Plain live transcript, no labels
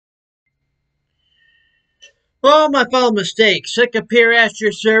Oh, my fellow mistakes. Sick appear at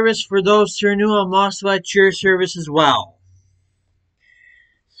your service. For those who are new, I'm also at your service as well.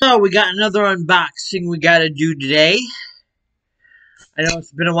 So, we got another unboxing we gotta do today. I know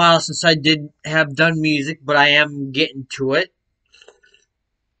it's been a while since I did have done music, but I am getting to it.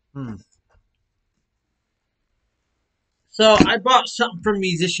 Hmm. So, I bought something from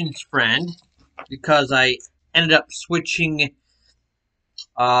Musician's Friend because I ended up switching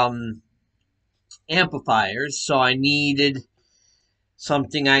um, amplifiers, so I needed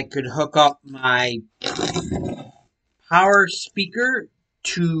something I could hook up my power speaker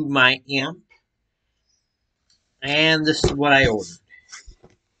to my amp, and this is what I ordered.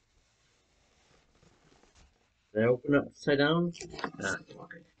 Did I open it upside down?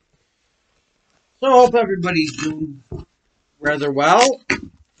 Okay. So I hope everybody's doing rather well.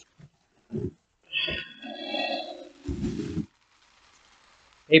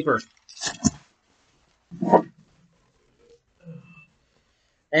 Paper.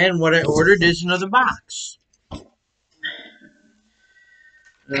 And what I ordered is another box.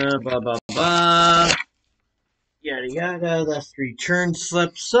 Blah, blah, blah. Yada, yada. That's the return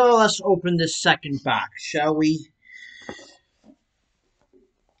slip. So let's open this second box, shall we?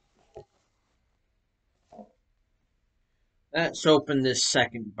 Let's open this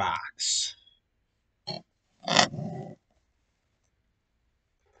second box. Put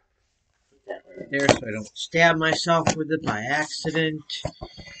that right there so I don't stab myself with it by accident.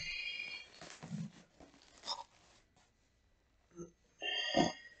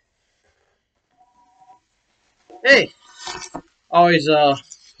 Hey, always a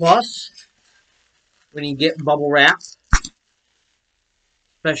plus when you get bubble wrap,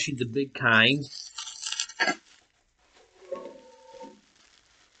 especially the big kind.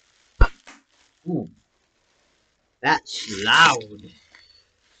 Ooh, that's loud.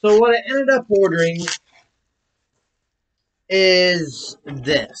 So what I ended up ordering is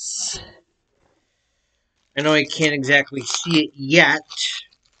this. I know I can't exactly see it yet,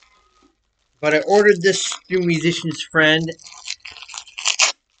 but I ordered this through Musician's Friend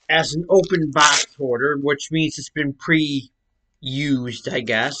as an open box order, which means it's been pre-used, I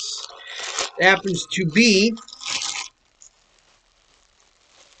guess. It happens to be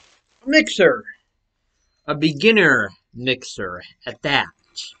a mixer, a beginner mixer at that.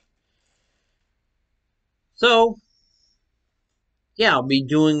 So, yeah, I'll be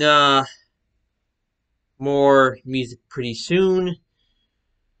doing more music pretty soon.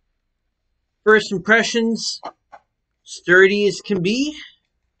 First impressions, sturdy as can be.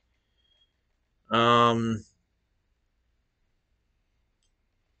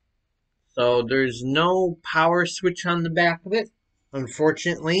 So there's no power switch on the back of it,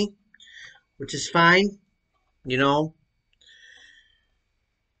 unfortunately, which is fine. You know,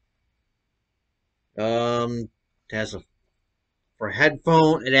 it has a for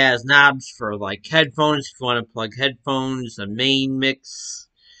headphone. It has knobs for like headphones if you want to plug headphones. A main mix.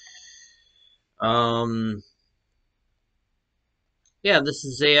 Um, yeah, this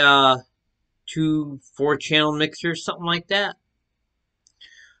is a 4 channel mixer, something like that.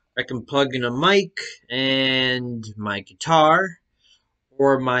 I can plug in a mic and my guitar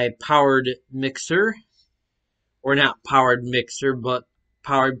or my powered mixer, or not powered mixer, but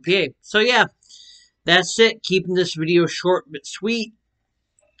powered PA. So yeah, that's it. Keeping this video short but sweet,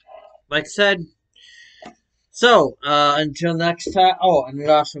 like I said. So until next time. Oh, and it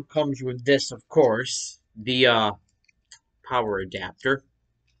also comes with this, of course, the power adapter.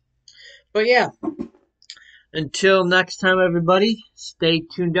 But yeah, until next time, everybody, stay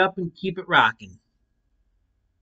tuned up and keep it rocking.